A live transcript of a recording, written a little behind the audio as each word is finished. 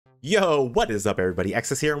Yo, what is up everybody?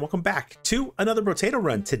 Exses here and welcome back to another Brotato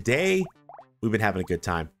run. Today, we've been having a good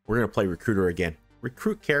time. We're gonna play Recruiter again.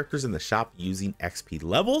 Recruit characters in the shop using XP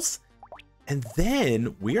levels. And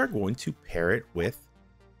then we are going to pair it with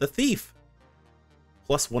the Thief.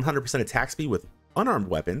 Plus 100% attack speed with unarmed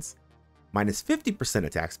weapons. Minus 50%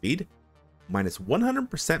 attack speed. Minus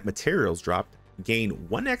 100% materials dropped. Gain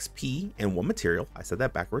 1 XP and 1 material. I said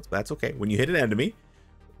that backwards, but that's okay. When you hit an enemy.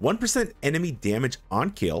 1% enemy damage on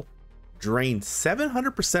kill, drain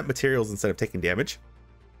 700% materials instead of taking damage,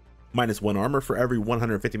 minus 1 armor for every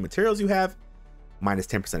 150 materials you have, minus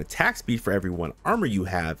 10% attack speed for every 1 armor you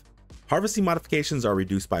have, harvesting modifications are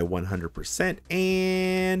reduced by 100%,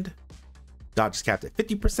 and dodge is capped at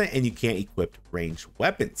 50%, and you can't equip ranged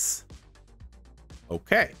weapons.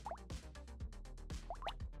 Okay.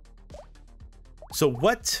 So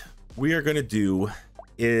what we are going to do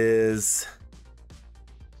is...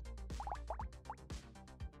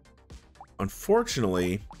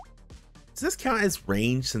 Unfortunately, does this count as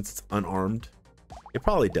range since it's unarmed? It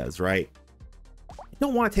probably does, right? I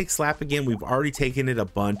don't want to take slap again. We've already taken it a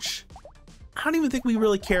bunch. I don't even think we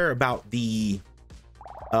really care about the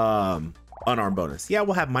unarmed bonus. Yeah,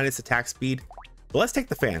 we'll have minus attack speed, but let's take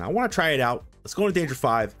the fan. I want to try it out. Let's go into danger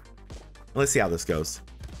 5. Let's see how this goes.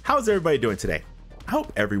 How is everybody doing today? I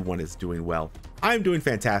hope everyone is doing well. I'm doing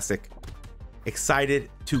fantastic. Excited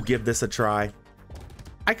to give this a try.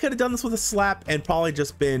 I could have done this with a slap and probably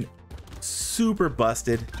just been super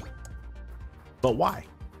busted. But why?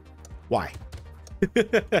 Why?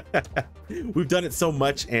 We've done it so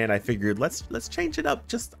much and I figured let's change it up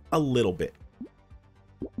just a little bit.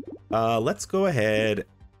 Let's go ahead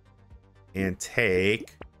and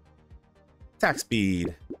take attack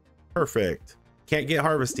speed. Perfect. Can't get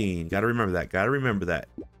harvesting. Gotta remember that. Gotta remember that.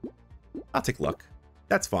 I'll take luck.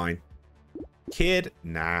 That's fine. Kid,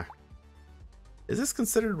 nah. Is this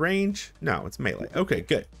considered range? No, it's melee. Okay,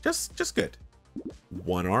 good. Just good.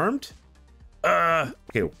 One armed.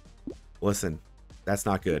 Okay. Listen, that's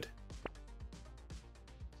not good.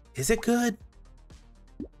 Is it good?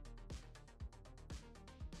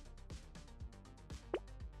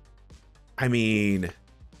 I mean,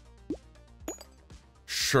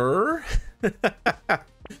 sure.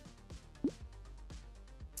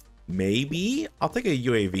 Maybe I'll take a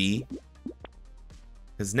UAV.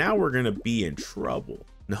 Because now we're going to be in trouble.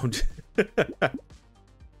 No.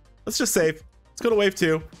 Let's just save. Let's go to wave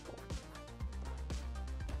 2.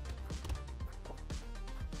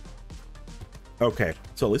 Okay.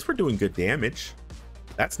 So at least we're doing good damage.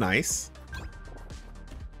 That's nice.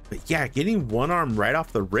 But yeah, getting one arm right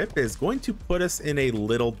off the rip is going to put us in a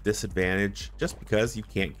little disadvantage just because you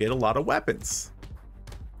can't get a lot of weapons.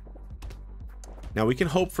 Now we can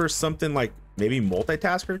hope for something like maybe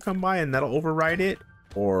multitasker to come by and that'll override it.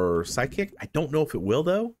 Or sidekick. I don't know if it will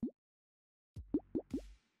though.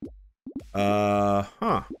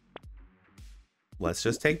 Let's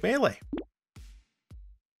just take melee.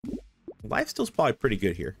 Lifesteal's probably pretty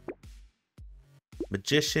good here.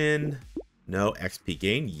 Magician. No. XP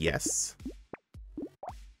gain. Yes.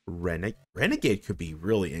 Renegade could be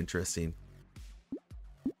really interesting.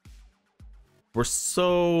 We're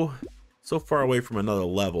so far away from another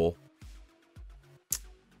level.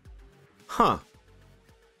 Huh.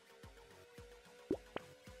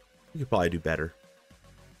 We could probably do better.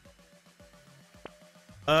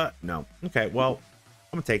 No. Okay, well,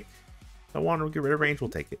 I'm gonna take... If I want to get rid of range, we'll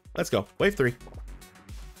take it. Let's go. Wave 3.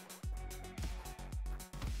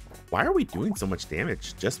 Why are we doing so much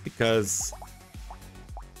damage? Just because...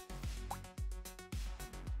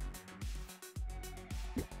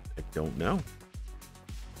 I don't know.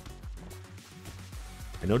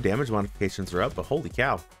 I know damage modifications are up, but holy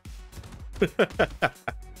cow.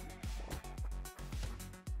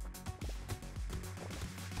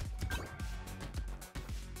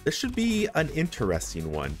 This should be an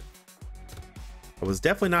interesting one. I was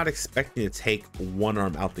definitely not expecting to take one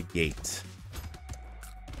arm out the gate.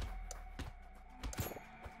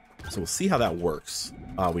 So we'll see how that works.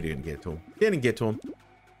 Oh, we didn't get to him. Didn't get to him.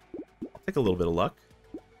 I'll take a little bit of luck.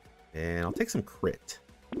 And I'll take some crit.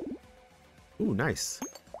 Ooh, nice.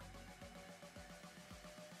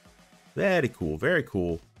 Very cool. Very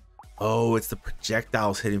cool. Oh, it's the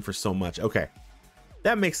projectiles hitting for so much. Okay.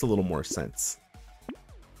 That makes a little more sense.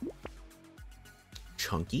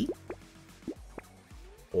 Chunky?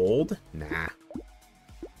 Old? Nah.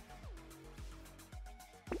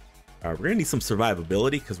 Alright, we're gonna need some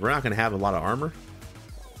survivability because we're not gonna have a lot of armor.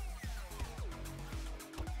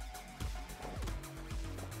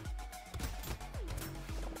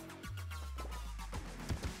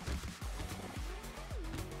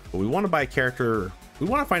 But we want to buy a character We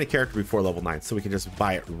want to find a character before level 9 so we can just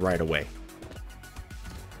buy it right away.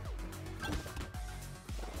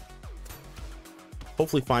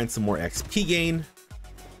 Hopefully find some more XP gain.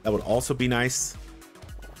 That would also be nice.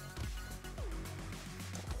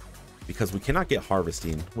 Because we cannot get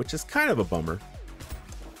harvesting, which is kind of a bummer.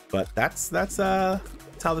 But that's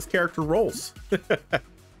how this character rolls.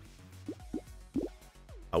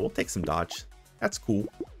 We'll take some dodge. That's cool.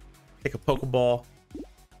 Take a Pokeball.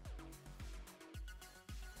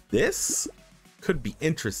 This could be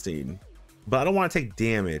interesting, but I don't want to take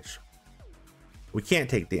damage. We can't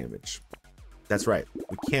take damage. That's right.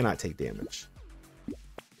 We cannot take damage.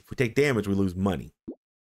 If we take damage, we lose money.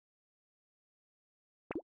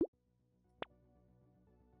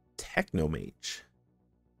 Technomage.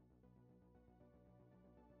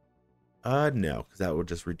 No, because that would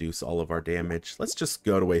just reduce all of our damage. Let's just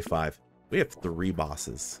go to wave 5. We have 3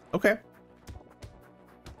 bosses. Okay.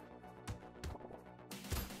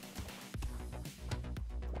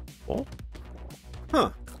 Well,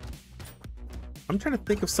 huh. I'm trying to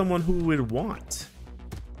think of someone who would want.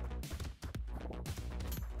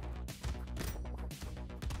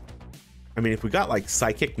 I mean, if we got like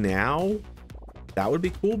Psychic now, that would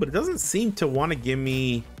be cool, but it doesn't seem to want to give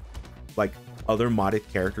me like other modded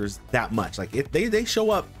characters that much. Like if they show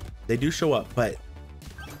up, they do show up, but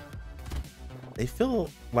they feel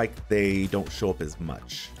like they don't show up as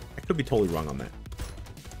much. I could be totally wrong on that.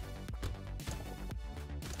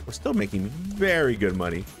 We're still making very good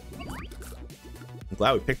money. I'm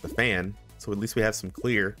glad we picked the fan, so at least we have some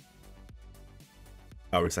clear.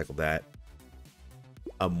 I'll recycle that.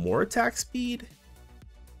 More attack speed?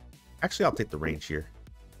 Actually, I'll take the range here.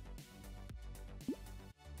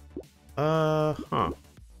 Huh.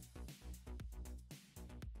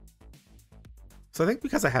 So I think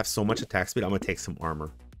because I have so much attack speed, I'm gonna take some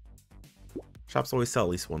armor. Shops always sell at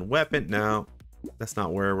least 1 weapon. No, that's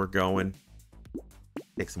not where we're going.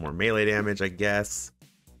 Take some more melee damage, I guess.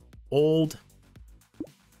 Old.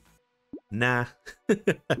 Nah.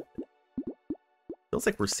 Feels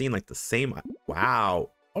like we're seeing like the same.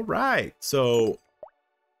 Wow. All right. So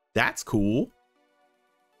that's cool.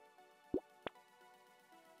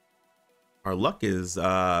 Our luck is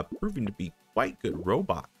proving to be quite good.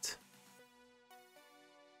 Robot.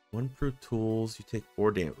 1 proof tools. You take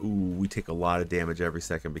 4 damage. Ooh, we take a lot of damage every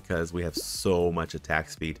second because we have so much attack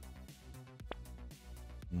speed.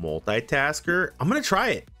 Multitasker. I'm gonna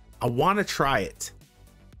try it. I want to try it.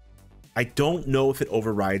 I don't know if it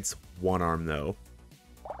overrides 1 arm though.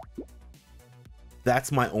 That's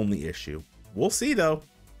my only issue. We'll see though.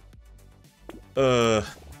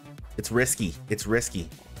 It's risky. It's risky.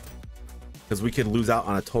 Because we could lose out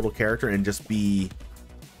on a total character and just be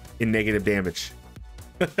in negative damage.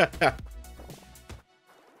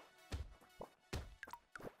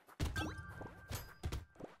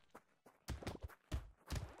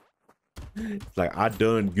 It's like I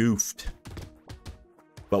done goofed.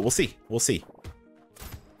 But we'll see. We'll see.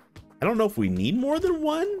 I don't know if we need more than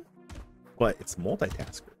 1, but it's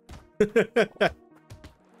multitasker.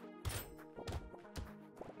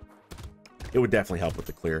 It would definitely help with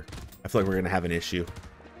the clear. I feel like we're gonna have an issue.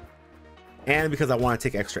 And because I want to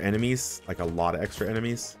take extra enemies, like a lot of extra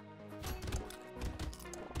enemies,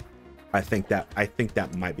 I think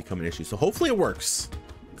that might become an issue. So hopefully it works.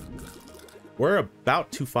 We're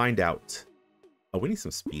about to find out. Oh, we need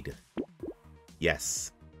some speed.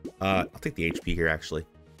 Yes. I'll take the HP here actually.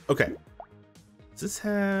 Okay. Does this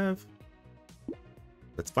have...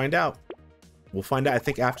 Let's find out. We'll find out, I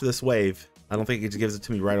think, after this wave. I don't think it just gives it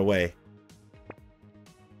to me right away.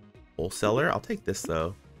 Wholesaler. I'll take this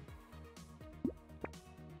though.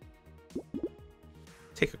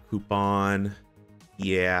 Take a coupon.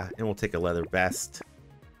 Yeah, and we'll take a leather vest.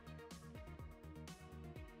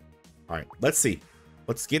 All right, let's see.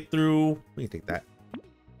 Let's get through. We can take that.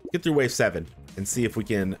 Get through wave 7 and see if we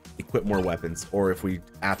can equip more weapons or if we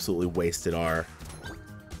absolutely wasted our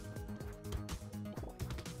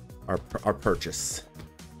purchase.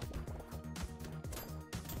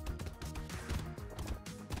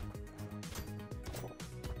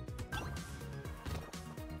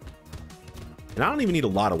 And I don't even need a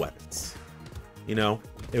lot of weapons. You know,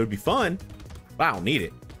 it would be fun, but I don't need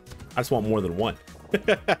it. I just want more than 1.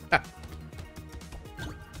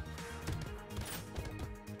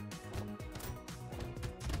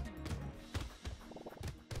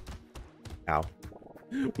 Ow.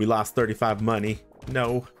 We lost 35 money.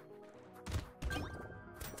 No.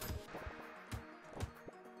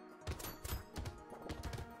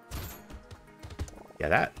 Yeah,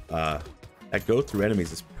 that go through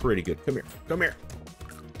enemies is pretty good. Come here. Come here.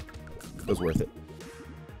 It was worth it.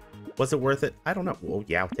 Was it worth it? I don't know. Well,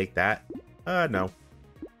 yeah, I'll take that. No.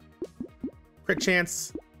 Crit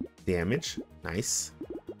chance. Damage. Nice.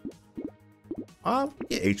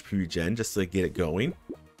 Get HP regen just to get it going.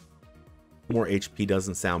 More HP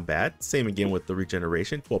doesn't sound bad. Same again with the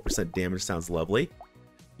regeneration. 12% damage sounds lovely.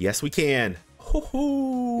 Yes, we can.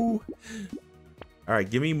 Hoo-hoo. All right,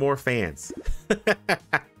 give me more fans.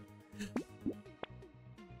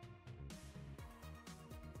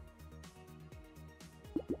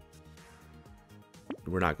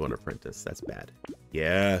 We're not going to apprentice. That's bad.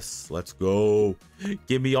 Yes, let's go.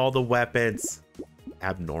 Give me all the weapons.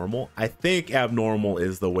 Abnormal? I think abnormal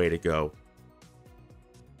is the way to go.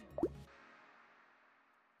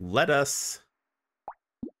 Let's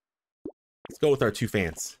go with our 2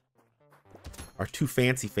 fans. Our 2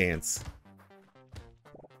 fancy fans.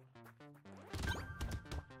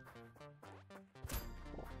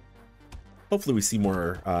 Hopefully we see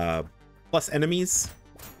more plus enemies.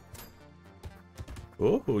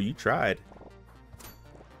 Oh, you tried.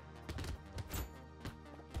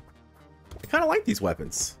 I kind of like these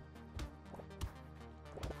weapons.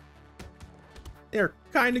 They're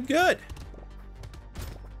kind of good.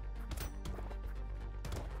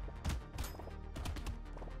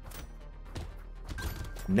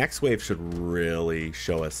 Next wave should really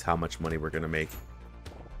show us how much money we're gonna make.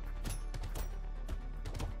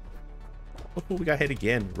 Oh, we got hit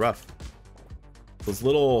again. Rough.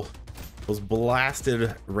 Those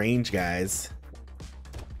blasted range guys.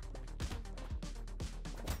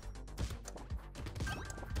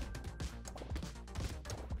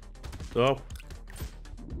 Oh.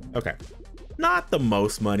 Okay. Not the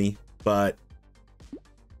most money, but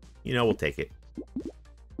you know, we'll take it.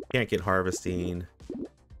 Can't get harvesting.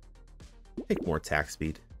 Take more attack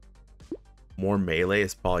speed. More melee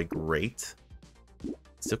is probably great.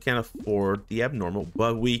 Still can't afford the abnormal,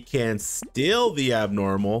 but we can steal the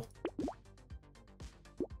abnormal.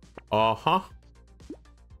 Uh-huh.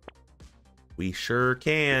 We sure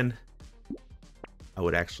can. I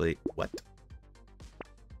would actually... What?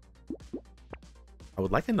 I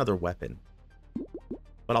would like another weapon.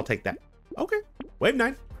 But I'll take that. Okay. Wave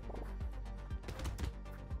 9.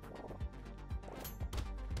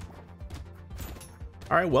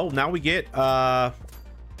 Alright, well, now we get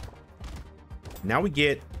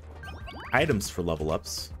items for level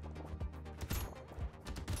ups,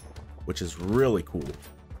 which is really cool.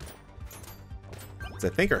 I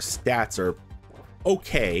think our stats are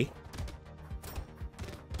okay.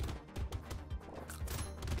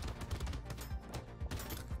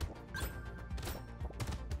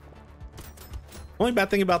 Only bad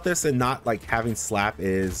thing about this and not like having slap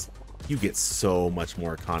is you get so much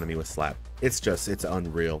more economy with slap. It's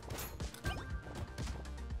unreal.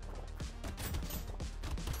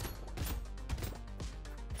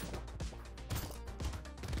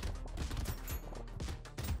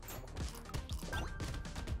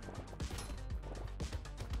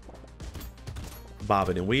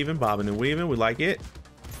 Bobbing and weaving, bobbing and weaving. We like it.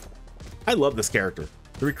 I love this character.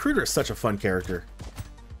 The recruiter is such a fun character.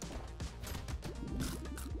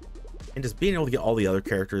 And just being able to get all the other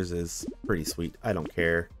characters is pretty sweet. I don't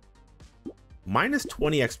care. Minus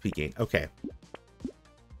 20 XP gain. Okay.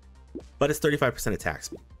 But it's 35% attack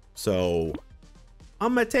speed. So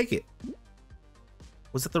I'm going to take it.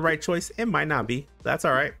 Was it the right choice? It might not be. That's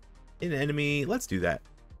all right. An enemy. Let's do that.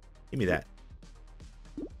 Give me that.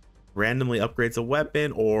 Randomly upgrades a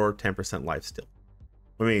weapon or 10% life steal.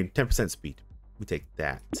 I mean, 10% speed. We take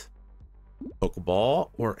that.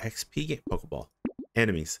 Pokeball or XP gain. Pokeball.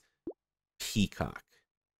 Enemies. Peacock.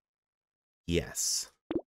 Yes.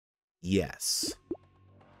 Yes.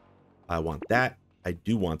 I want that. I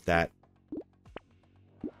do want that.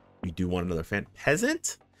 We do want another fan.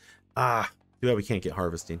 Peasant? Ah, too bad we can't get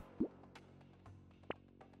harvesting.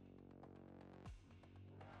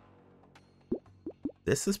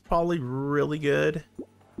 This is probably really good.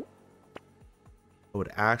 I would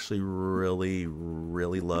actually really,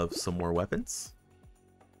 really love some more weapons.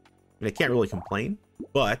 I mean, I can't really complain,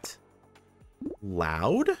 but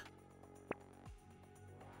loud?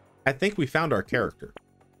 I think we found our character.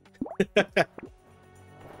 All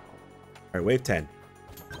right, wave 10.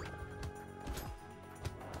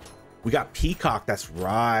 We got Peacock. That's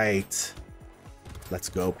right. Let's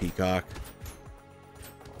go, Peacock.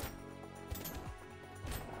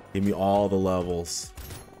 Give me all the levels.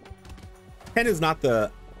 10 is not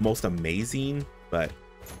the most amazing, but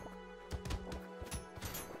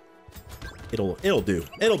it'll do.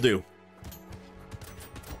 It'll do.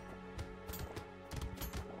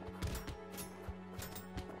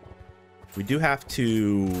 We do have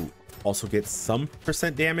to also get some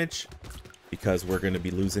percent damage because we're going to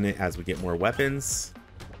be losing it as we get more weapons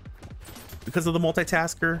because of the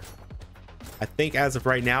multitasker. I think as of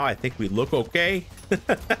right now, I think we look okay.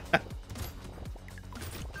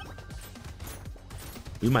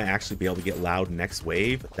 We might actually be able to get loud next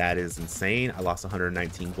wave. That is insane. I lost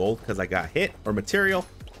 119 gold because I got hit or material.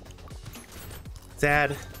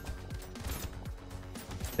 Sad. I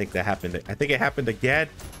think that happened. I think it happened again.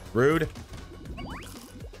 Rude.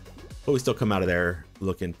 But we still come out of there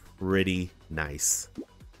looking pretty nice.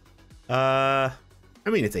 I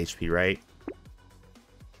mean, it's HP, right?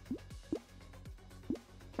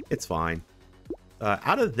 It's fine.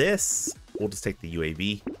 Out of this, we'll just take the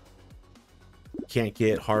UAV. Can't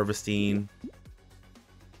get harvesting.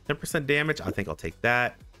 10% damage. I think I'll take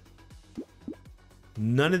that.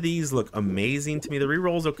 None of these look amazing to me. The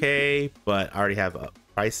reroll's okay, but I already have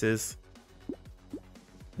prices.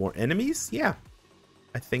 More enemies? Yeah,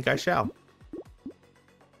 I think I shall.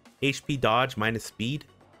 HP dodge minus speed.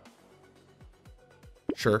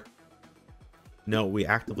 Sure. No, we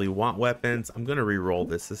actively want weapons. I'm gonna re-roll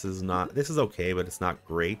this. This is okay, but it's not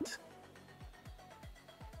great.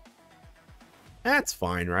 That's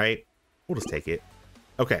fine, right? We'll just take it.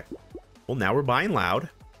 Okay. Well, now we're buying loud.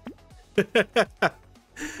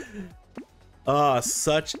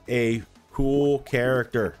 Such a cool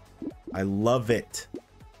character. I love it.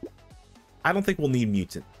 I don't think we'll need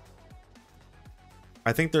mutant.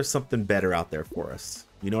 I think there's something better out there for us.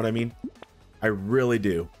 You know what I mean? I really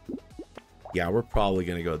do. Yeah, we're probably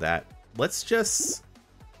gonna go that. Let's just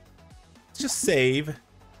save.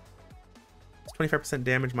 25%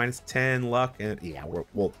 damage, minus 10 luck, and yeah,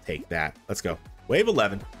 we'll take that. Let's go. Wave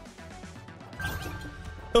 11.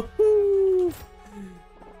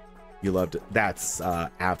 You loved it. That's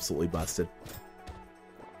absolutely busted.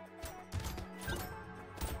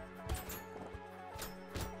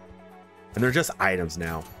 And they're just items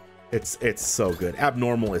now. It's so good.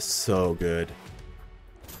 Abnormal is so good.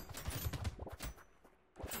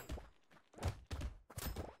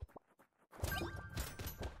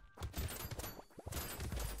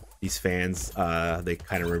 These fans, they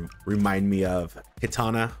kind of remind me of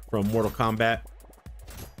Kitana from Mortal Kombat.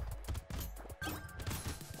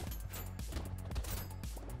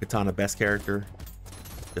 Kitana, best character.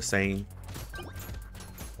 Just saying.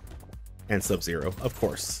 And Sub-Zero, of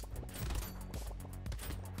course.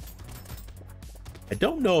 I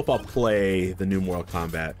don't know if I'll play the new Mortal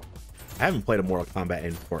Kombat. I haven't played a Mortal Kombat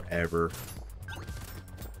in forever.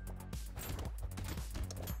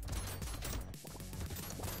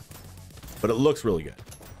 But it looks really good.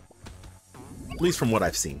 At least from what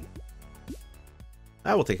I've seen.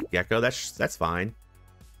 I will take a Gecko. That's fine.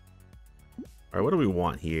 All right, what do we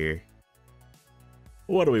want here?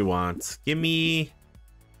 What do we want? Give me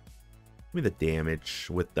the damage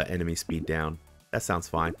with the enemy speed down. That sounds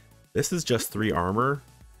fine. This is just 3 armor,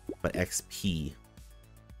 but XP.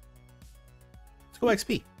 Let's go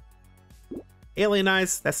XP.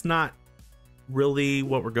 Alienize, that's not really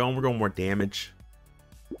what we're going. We're going more damage.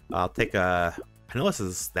 I'll take a... I know this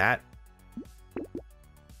is that.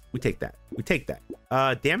 We take that. We take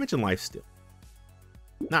that. Damage and lifesteal.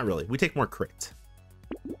 Not really. We take more crit.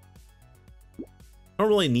 Don't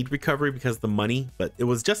really need recovery because of the money, but it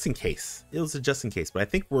was just in case. It was a just in case, but I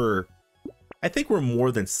think we're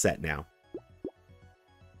more than set now.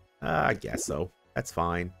 I guess so. That's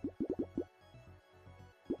fine.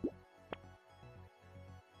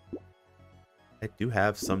 I do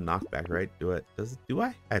have some knockback, right? Do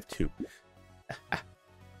I? I have 2.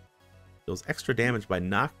 Deals extra damage by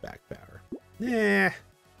knockback power. Nah.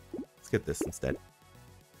 Let's get this instead.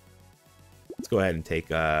 Let's go ahead and take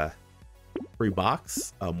a free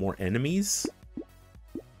box. More enemies.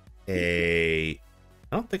 I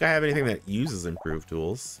don't think I have anything that uses improved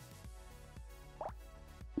tools.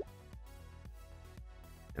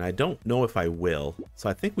 And I don't know if I will. So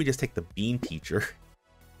I think we just take the bean teacher.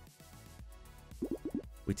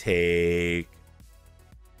 We take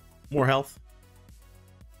more health.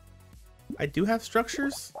 I do have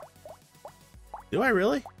structures. Do I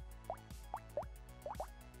really?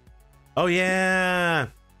 Oh yeah,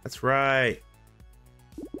 that's right.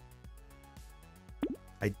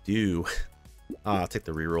 I do. I'll take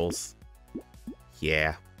the rerolls.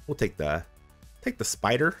 Yeah, we'll take the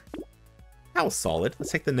spider. That was solid.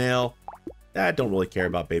 Let's take the nail. I don't really care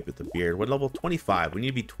about Babe with the Beard. What level? 25. We need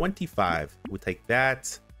to be 25. We'll take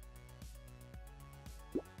that.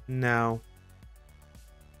 No.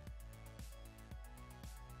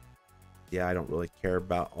 Yeah, I don't really care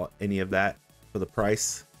about any of that for the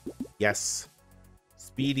price. Yes.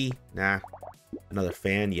 Speedy. Nah. Another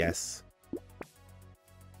fan. Yes.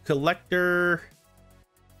 Collector.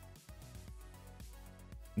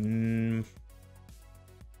 No.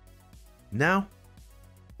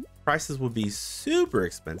 Prices would be super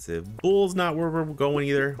expensive. Bull's not where we're going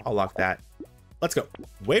either. I'll lock that. Let's go.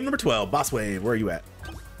 Wave number 12, boss wave. Where are you at?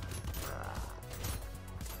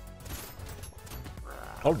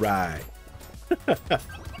 All right.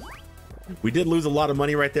 We did lose a lot of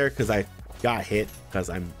money right there because I got hit because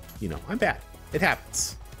I'm bad. It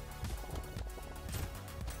happens.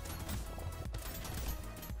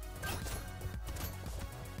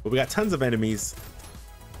 But we got tons of enemies.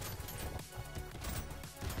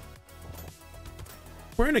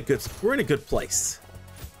 We're in a good place.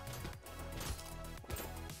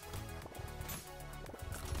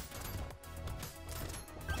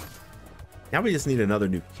 Now we just need another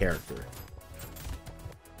new character.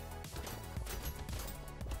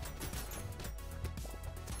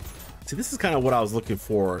 See, this is kind of what I was looking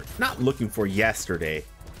for. Not looking for yesterday.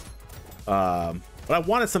 But I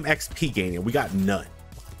wanted some XP gain and we got none.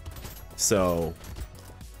 So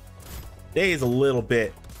today is a little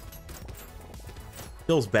bit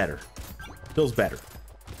feels better. Feels better.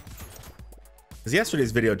 Because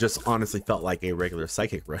yesterday's video just honestly felt like a regular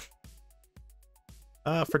psychic run.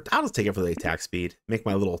 I'll just take it for the attack speed. Make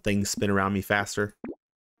my little thing spin around me faster.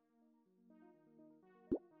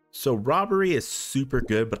 So robbery is super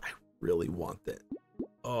good, but I really want it.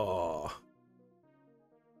 Oh.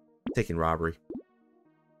 Taking robbery.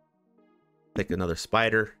 Take another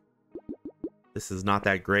spider. This is not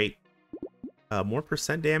that great. More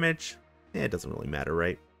percent damage. It doesn't really matter,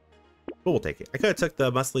 right? But we'll take it. I could have took the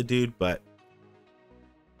muscly dude, but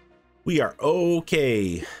we are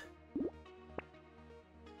okay.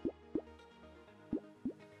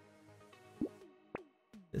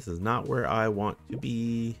 This is not where I want to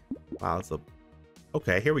be. Wow, it's a...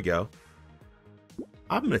 Okay, here we go.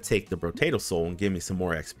 I'm going to take the Brotato Soul and give me some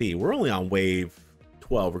more XP. We're only on wave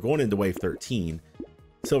 12. We're going into wave 13.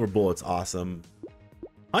 Silver Bullet's awesome.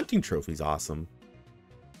 Hunting Trophy's awesome.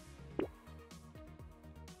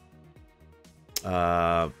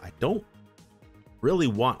 I don't really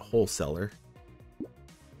want Wholesaler. I'm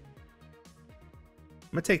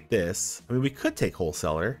going to take this. I mean, we could take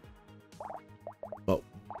Wholesaler. But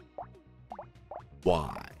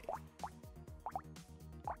why?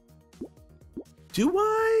 Do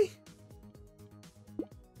I?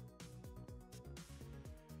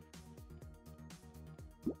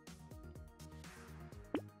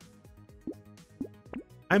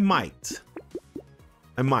 I might.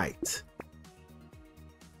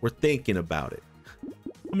 We're thinking about it.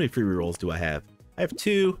 How many free rerolls do I have? I have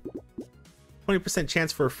 2. 20%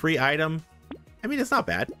 chance for a free item. I mean, it's not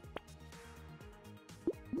bad.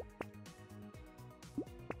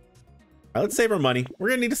 All right, let's save our money. We're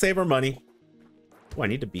gonna need to save our money. Oh, I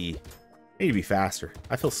need to be faster.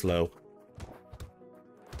 I feel slow.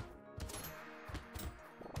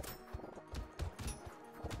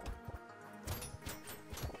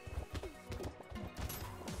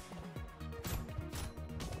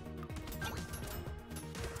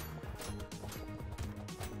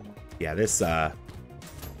 Yeah, this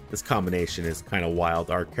combination is kind of wild.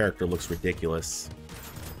 Our character looks ridiculous.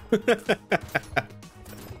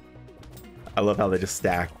 I love how they just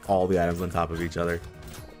stack all the items on top of each other.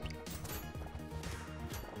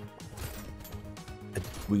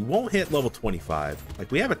 We won't hit level 25.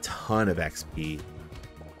 Like, we have a ton of XP,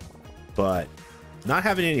 but not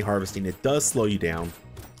having any harvesting, it does slow you down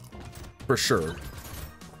for sure.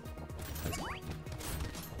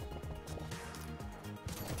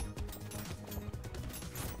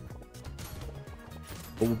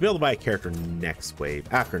 But we'll be able to buy a character next wave,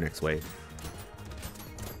 after next wave.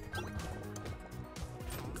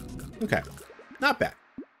 Okay, not bad.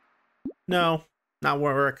 No, not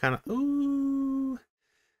where we're kind of, ooh.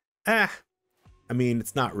 I mean,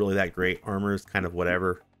 it's not really that great. Armor is kind of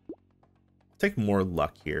whatever. Take more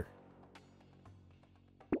luck here.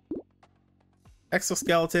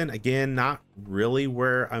 Exoskeleton, again, not really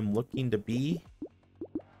where I'm looking to be.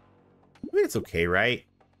 I mean, it's okay, right?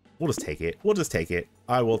 We'll just take it. We'll just take it.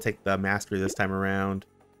 I will take the mastery this time around.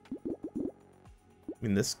 I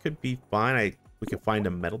mean, this could be fine. We could find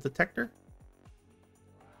a metal detector.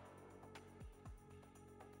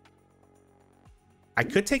 I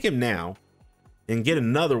could take him now and get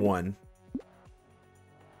another one.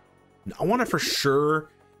 I want to for sure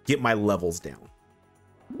get my levels down.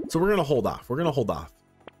 So we're going to hold off. We're going to hold off.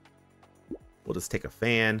 We'll just take a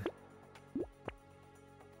fan.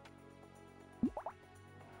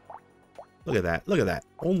 Look at that. Look at that.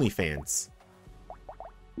 OnlyFans.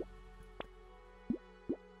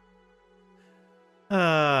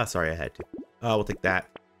 Sorry, I had to. We'll take that.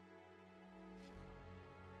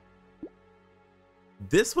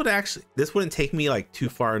 This wouldn't take me like too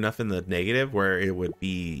far enough in the negative where it would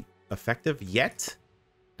be effective yet.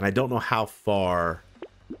 And I don't know how far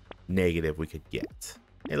negative we could get.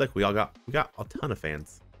 Hey, look, we got a ton of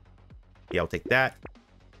fans. Yeah, I'll take that.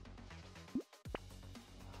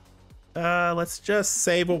 Let's just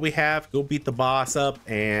save what we have, go beat the boss up,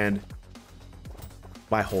 and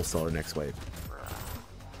buy wholesaler next wave.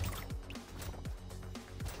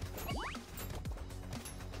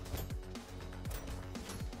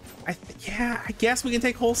 Yeah, I guess we can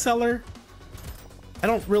take wholesaler. I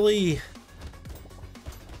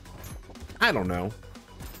don't know.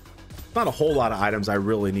 Not a whole lot of items I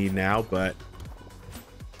really need now, but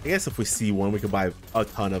I guess if we see one, we can buy a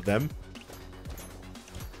ton of them.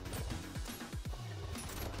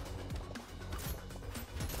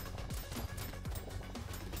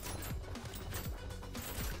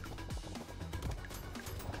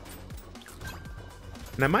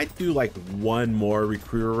 And I might do like one more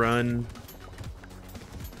recruiter run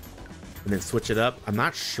and then switch it up. I'm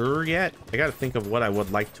not sure yet. I got to think of what I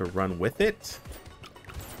would like to run with it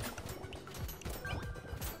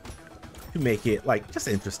to make it like just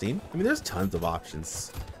interesting. I mean, there's tons of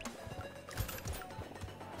options.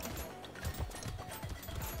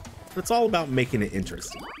 It's all about making it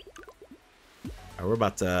interesting. All right, we're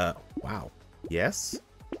about to, wow. Yes.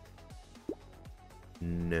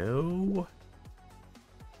 No.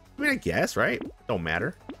 I mean, I guess, right? Don't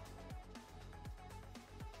matter.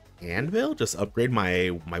 Anvil? Just upgrade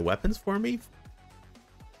my weapons for me?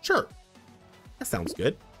 Sure. That sounds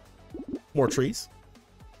good. More trees.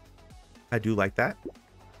 I do like that.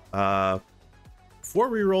 4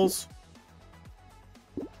 rerolls.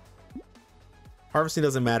 Harvesting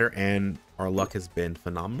doesn't matter, and our luck has been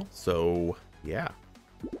phenomenal. So, yeah.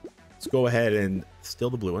 Let's go ahead and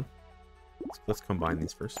steal the blue one. Let's combine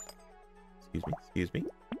these first. Excuse me.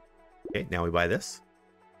 Okay, now we buy this.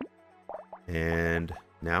 And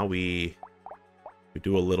now we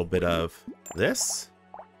do a little bit of this.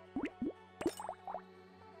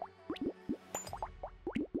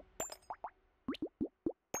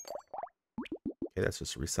 Okay, that's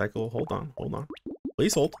just recycle. Hold on.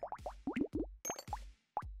 Please hold.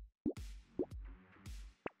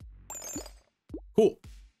 Cool.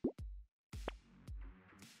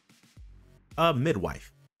 A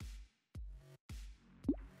midwife.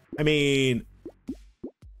 I mean,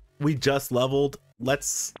 we just leveled.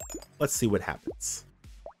 Let's see what happens.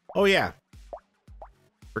 Oh yeah.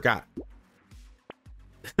 Forgot.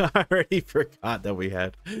 I already forgot that we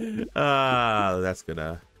had. That's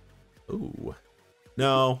gonna. Ooh.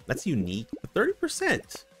 No, that's unique.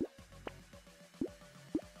 30%.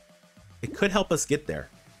 It could help us get there.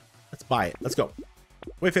 Let's buy it. Let's go.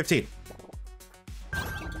 Wait, 15.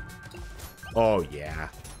 Oh yeah.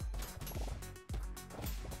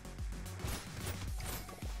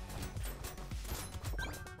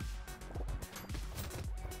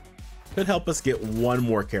 Could help us get one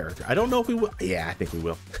more character. I don't know if we will. Yeah, I think we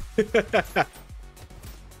will.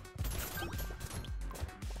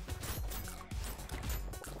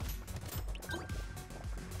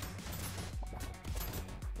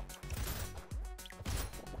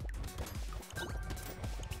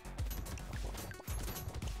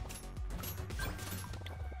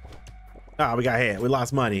 Ah, we got hit. We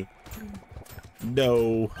lost money.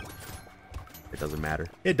 No. It doesn't matter.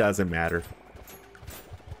 It doesn't matter.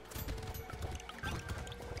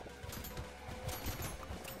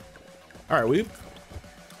 All right,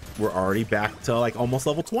 we're already back to like almost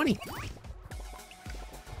level 20.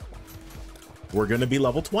 We're gonna be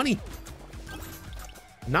level 20.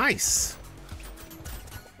 Nice.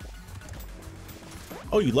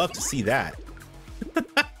 Oh, you love to see that.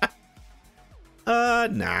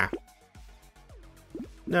 Nah.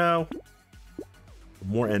 No.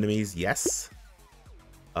 More enemies, yes.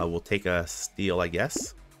 We'll take a steel, I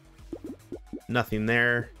guess. Nothing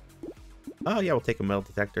there. Oh yeah, we'll take a metal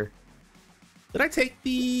detector. Did I take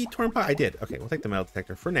the torn pot? I did. Okay, we'll take the metal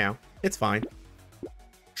detector for now. It's fine.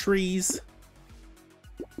 Trees.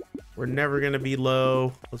 We're never gonna be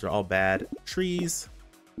low. Those are all bad. Trees.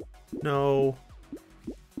 No.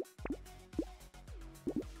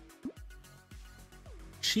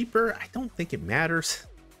 Cheaper? I don't think it matters.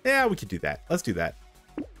 Yeah, we could do that. Let's do that.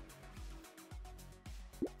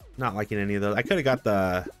 Not liking any of those. I could have got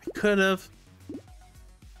the... I could have.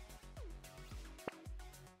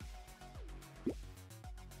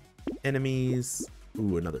 Enemies.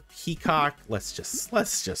 Ooh, another peacock. Let's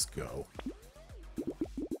just go.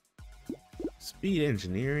 Speed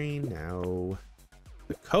engineering. No.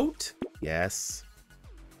 The coat? Yes.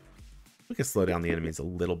 We can slow down the enemies a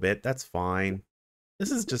little bit. That's fine. This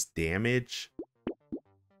is just damage.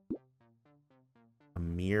 A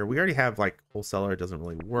mirror. We already have like wholesaler. It doesn't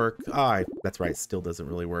really work. Ah, that's right. Still doesn't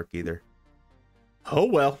really work either. Oh,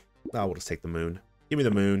 well. Oh, we'll just take the moon. Give me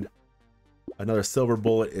the moon. Another silver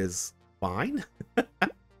bullet is fine.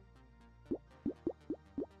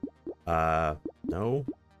 No.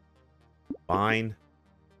 Fine.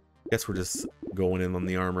 Guess we're just going in on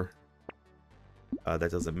the armor.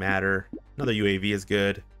 That doesn't matter. Another UAV is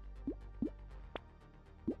good.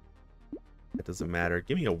 That doesn't matter.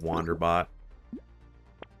 Give me a Wanderbot.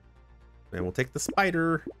 And we'll take the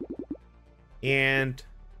spider. And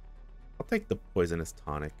I'll take the poisonous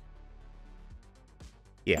tonic.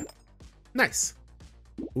 Yeah. Nice.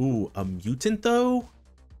 Ooh, a mutant though?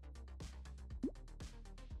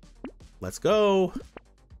 Let's go.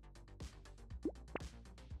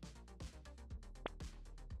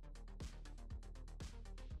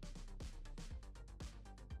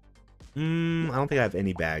 I don't think I have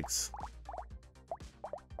any bags.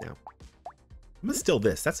 No. I'm gonna steal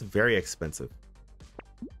this. That's very expensive.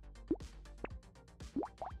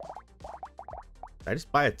 Did I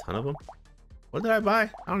just buy a ton of them? What did I buy?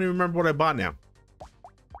 I don't even remember what I bought now.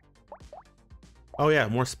 Oh yeah,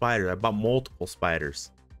 more spiders. I bought multiple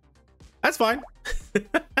spiders. That's fine.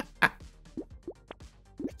 I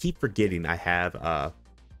keep forgetting I have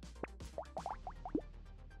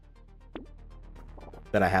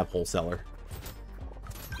that I have wholesaler,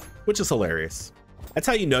 which is hilarious. That's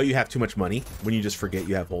how you know you have too much money, when you just forget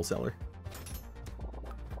you have wholesaler.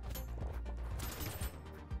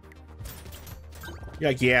 You're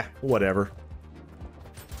like, yeah, whatever.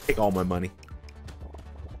 Take all my money.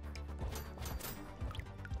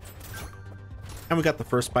 And we got the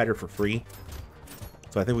first spider for free.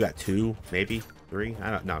 So I think we got 2, maybe 3.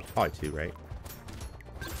 I don't know, probably 2, right?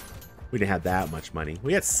 We didn't have that much money.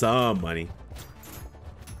 We had some money.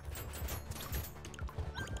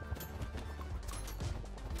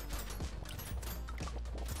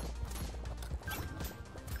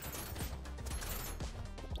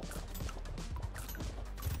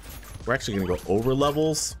 We're actually gonna go over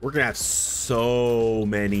levels. We're gonna have so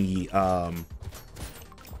many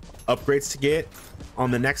upgrades to get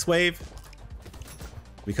on the next wave,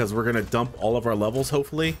 because we're gonna dump all of our levels,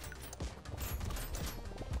 hopefully.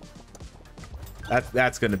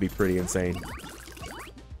 That's gonna be pretty insane.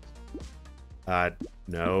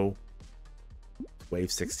 No.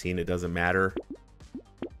 Wave 16, it doesn't matter.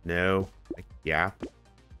 No. Yeah.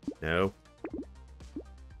 No.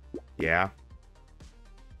 Yeah.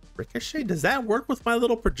 Ricochet, does that work with my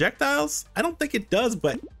little projectiles? I don't think it does,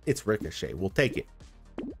 but it's ricochet. We'll take it.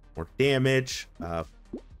 More damage. I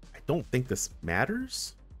don't think this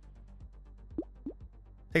matters.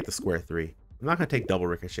 Take the square 3. I'm not gonna take double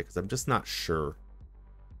ricochet because I'm just not sure.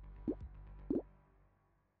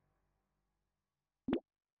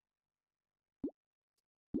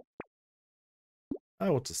 I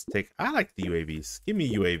will just take, I like the UAVs. Give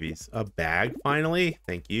me UAVs. A bag, finally.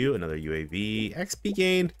 Thank you. Another UAV. XP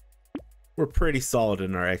gained. We're pretty solid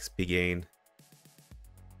in our XP gain.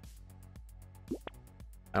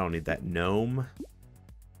 I don't need that gnome.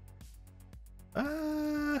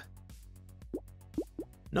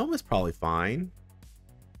 Gnome is probably fine.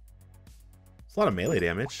 It's a lot of melee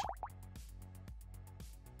damage.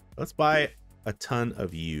 Let's buy a ton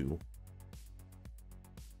of you.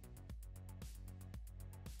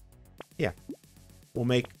 Yeah, we'll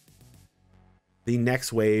make the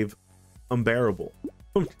next wave unbearable.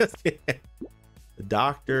 I'm just kidding. The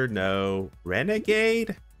doctor, no.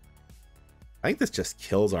 Renegade? I think this just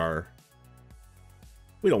kills our...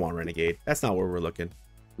 We don't want renegade. That's not where we're looking.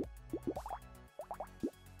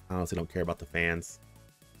 I honestly don't care about the fans.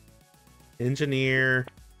 Engineer.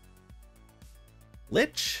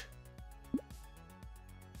 Lich.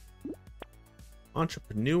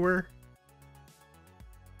 Entrepreneur.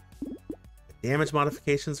 Damage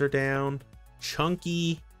modifications are down.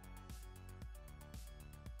 Chunky.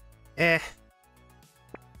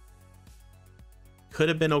 Could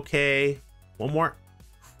have been okay. One more.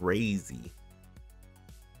 Crazy.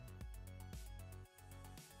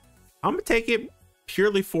 I'm gonna take it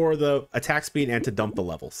purely for the attack speed and to dump the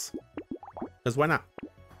levels. Because why not?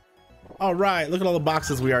 All right, look at all the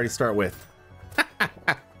boxes we already start with.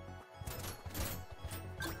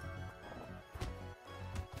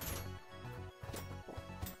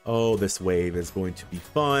 Oh, this wave is going to be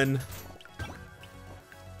fun.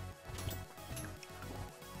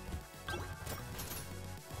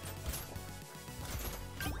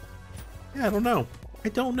 Yeah, I don't know. I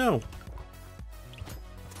don't know.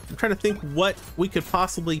 I'm trying to think what we could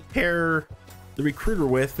possibly pair the recruiter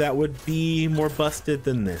with that would be more busted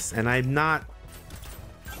than this, and I'm not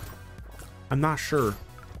sure.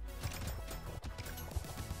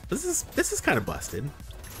 This is kind of busted.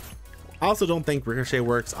 I also don't think ricochet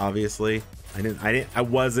works, obviously. I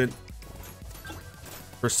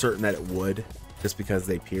for certain that it would, just because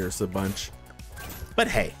they pierce a bunch. But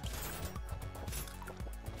hey,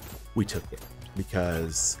 we took it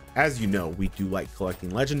because, as you know, we do like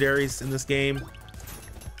collecting legendaries in this game.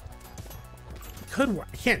 Could work.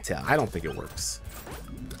 I can't tell. I don't think it works.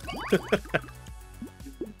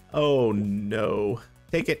 Oh no.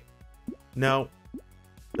 Take it. No.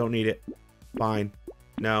 Don't need it. Fine.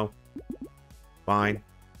 No. Fine.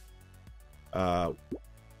 No.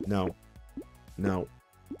 No.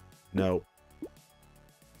 No.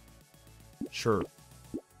 Sure.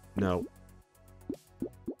 No.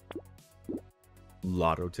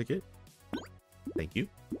 Lotto ticket. Thank you.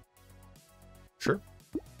 Sure.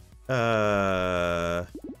 None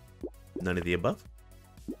of the above.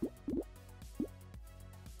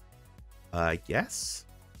 Yes.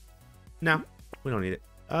 No, we don't need it.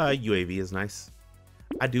 UAV is nice.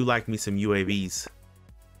 I do like me some UAVs.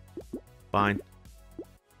 Fine.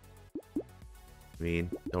 I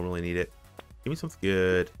mean, don't really need it. Give me something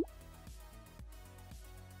good.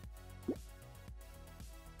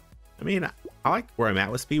 I mean, I like where I'm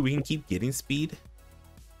at with speed. We can keep getting speed.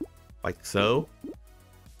 Like so.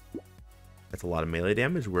 That's a lot of melee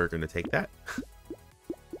damage. We're going to take that.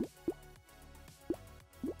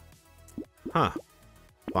 Huh.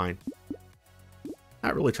 Fine.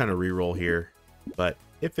 Not really trying to reroll here, but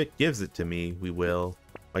if it gives it to me, we will.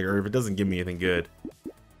 Like, or if it doesn't give me anything good.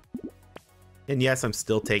 And yes, I'm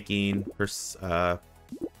still taking her,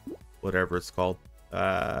 whatever it's called,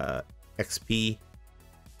 XP.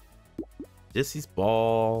 Dissy's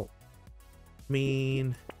ball. I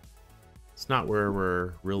mean, it's not where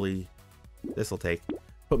we're really. This'll take.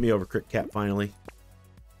 Put me over Crit Cat finally.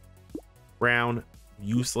 Brown,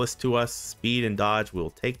 useless to us. Speed and dodge, we'll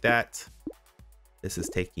take that. This is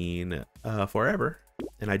taking forever,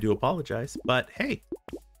 and I do apologize, but hey,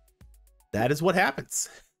 that is what happens.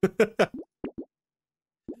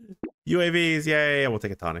 UAVs, yay, and we'll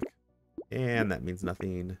take a tonic. And that means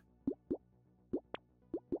nothing.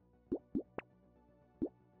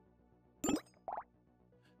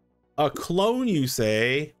 A clone, you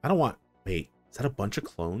say? I don't want... Wait, is that a bunch of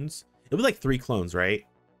clones? It'll be like 3 clones, right?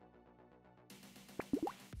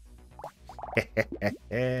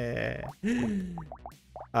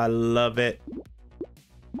 I love it.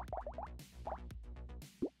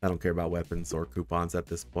 I don't care about weapons or coupons at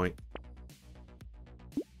this point.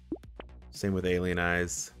 Same with Alien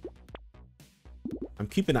Eyes. I'm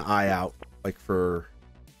keeping an eye out, like, for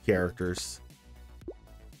characters.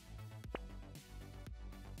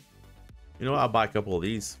 You know what? I'll buy a couple of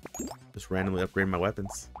these. Just randomly upgrade my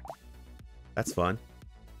weapons. That's fun.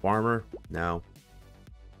 Farmer? No.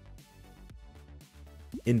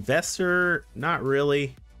 Investor? Not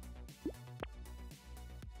really.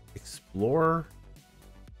 Explorer?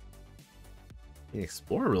 I mean,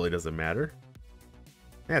 Explorer really doesn't matter.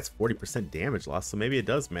 That's 40% damage loss, so maybe it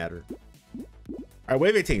does matter. Alright,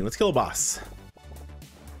 wave 18. Let's kill a boss.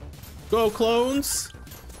 Go, clones!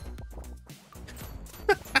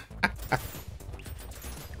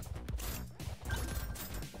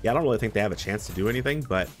 Yeah, I don't really think they have a chance to do anything,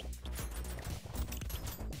 but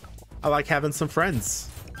I like having some friends.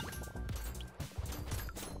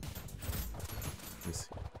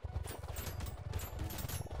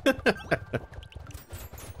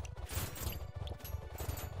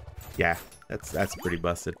 Yeah, that's pretty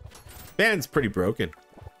busted. Fan's pretty broken.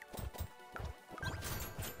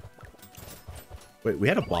 Wait, we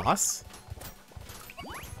had a boss?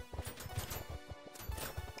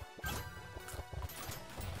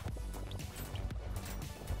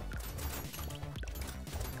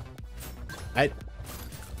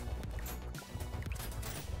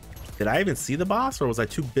 Did I even see the boss, or was I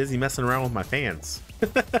too busy messing around with my fans?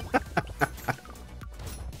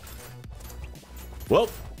 Well,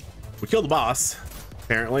 we killed the boss,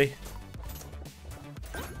 apparently.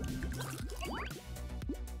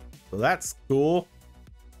 So that's cool.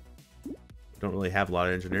 We don't really have a lot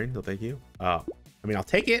of engineering, no thank you. I mean, I'll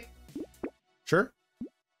take it. Sure.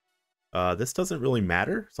 This doesn't really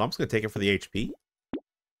matter, so I'm just gonna take it for the HP.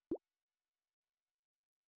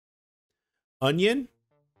 Onion.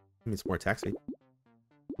 Means more attack speed.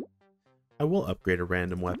 I will upgrade a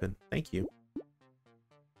random weapon. Thank you.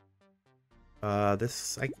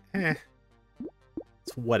 This, it's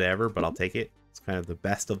whatever, but I'll take it. It's kind of the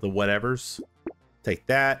best of the whatevers. Take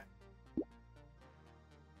that.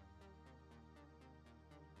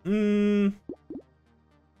 Just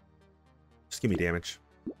give me damage.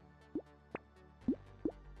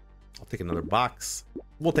 I'll take another box.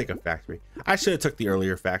 We'll take a factory. I should have took the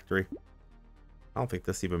earlier factory. I don't think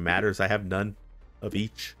this even matters. I have none of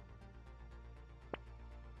each.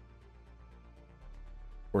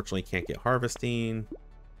 Fortunately, can't get harvesting.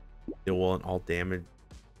 Deal 1 all damage.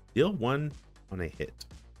 Deal 1 on a hit.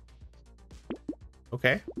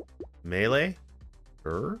 Okay. Melee.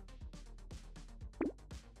 Sure.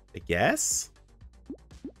 I guess.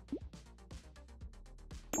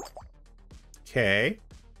 Okay.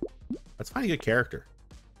 Let's find a good character.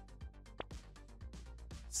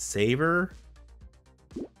 Saber.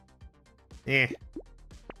 Eh.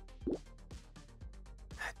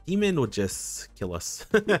 Demon would just kill us.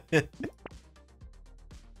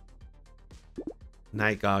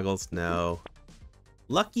 Night goggles, no.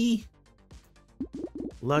 Lucky.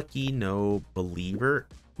 Lucky, no. Believer.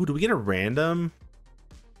 Ooh, do we get a random?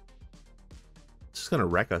 It's just gonna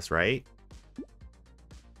wreck us, right?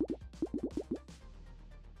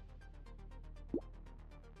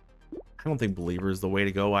 I don't think Believer is the way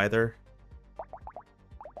to go either.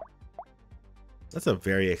 That's a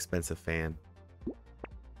very expensive fan.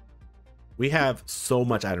 We have so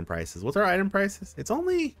much item prices. What's our item prices? It's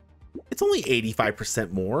only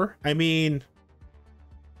 85% more. I mean,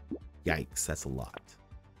 yikes, that's a lot,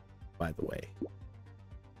 by the way.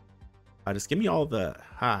 Just give me all the,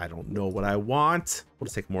 I don't know what I want. We'll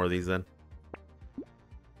just take more of these then.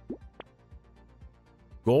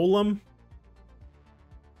 Golem.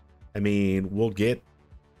 I mean, we'll get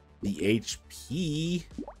the HP.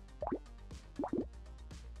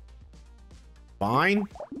 Fine.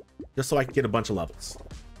 Just so I can get a bunch of levels.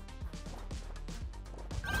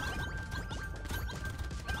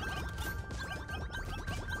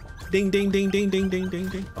 Ding, ding, ding, ding, ding, ding, ding,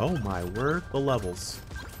 ding. Oh my word, the levels.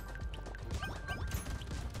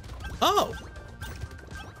 Oh!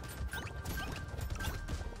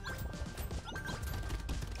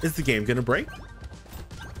 Is the game gonna break?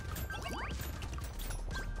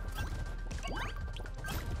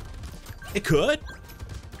 It could.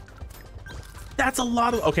 That's a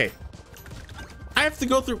lot of, okay. I have to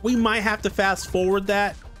go through, we might have to fast forward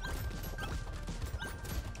that.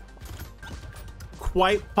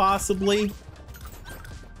 Quite possibly.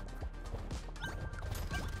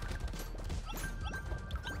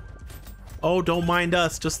 Oh, don't mind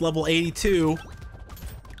us, just level 82.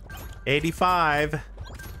 85.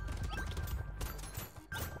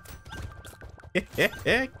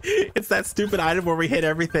 It's that stupid item where we hit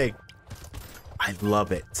everything. I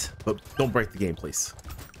love it, but don't break the game, please.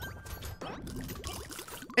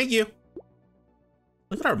 Thank you.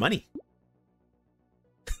 Look at our money.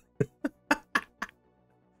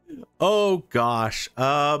 Oh gosh.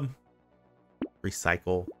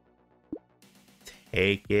 Recycle.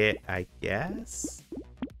 Take it, I guess.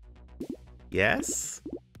 Yes.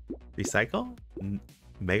 Recycle.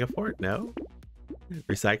 Megafort? No.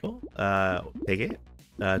 Recycle. Take it.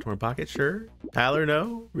 Torn pocket, sure. Tyler,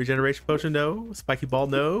 no. Regeneration potion, no. Spiky ball,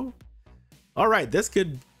 no. All right, this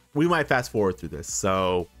could, we might fast forward through this.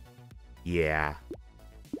 So, yeah.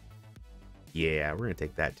 Yeah, we're gonna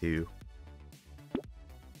take that too.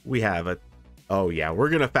 We have a, oh yeah, we're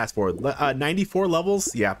gonna fast forward. 94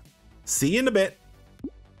 levels, yeah. See you in a bit.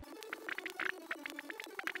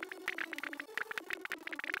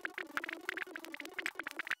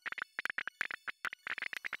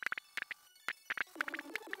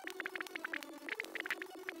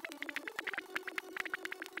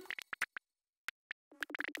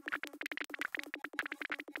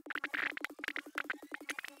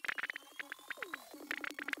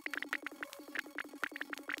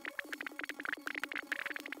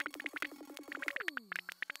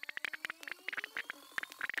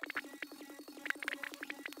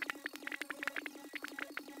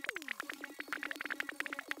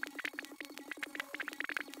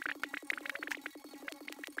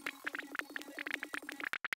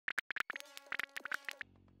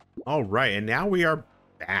 All right, and now we are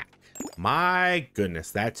back. My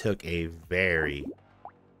goodness, that took a very,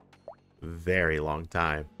 very long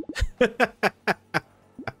time.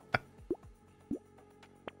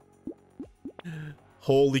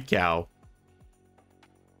 Holy cow.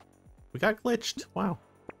 We got glitched. Wow.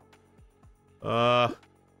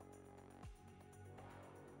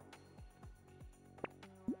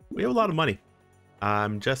 We have a lot of money.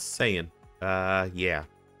 I'm just saying. Yeah.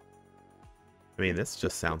 I mean, this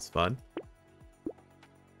just sounds fun.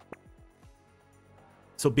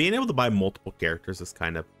 So being able to buy multiple characters is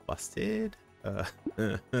kind of busted.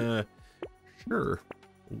 Sure.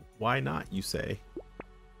 Why not, you say?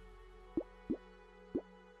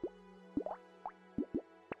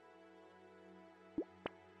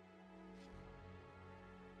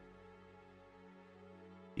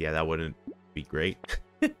 Yeah, that wouldn't be great.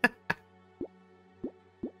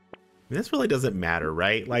 This really doesn't matter,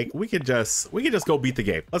 right? Like we could just go beat the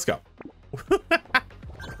game. Let's go.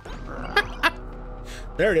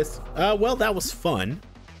 There it is. Well, that was fun.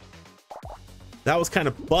 That was kind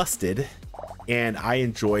of busted, and I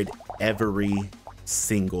enjoyed every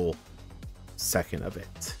single second of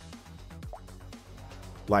it.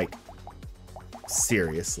 Like,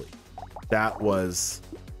 seriously, that was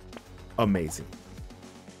amazing.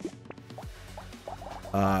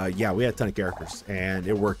 Yeah, we had a ton of characters, and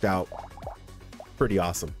it worked out pretty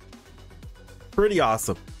awesome. Pretty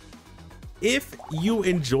awesome. If you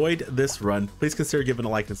enjoyed this run, please consider giving a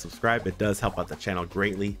like and subscribe. It does help out the channel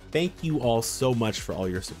greatly. Thank you all so much for all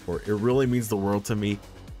your support. It really means the world to me.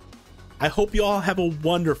 I hope you all have a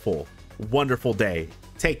wonderful, wonderful day.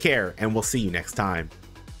 Take care, and we'll see you next time.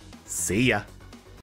 See ya.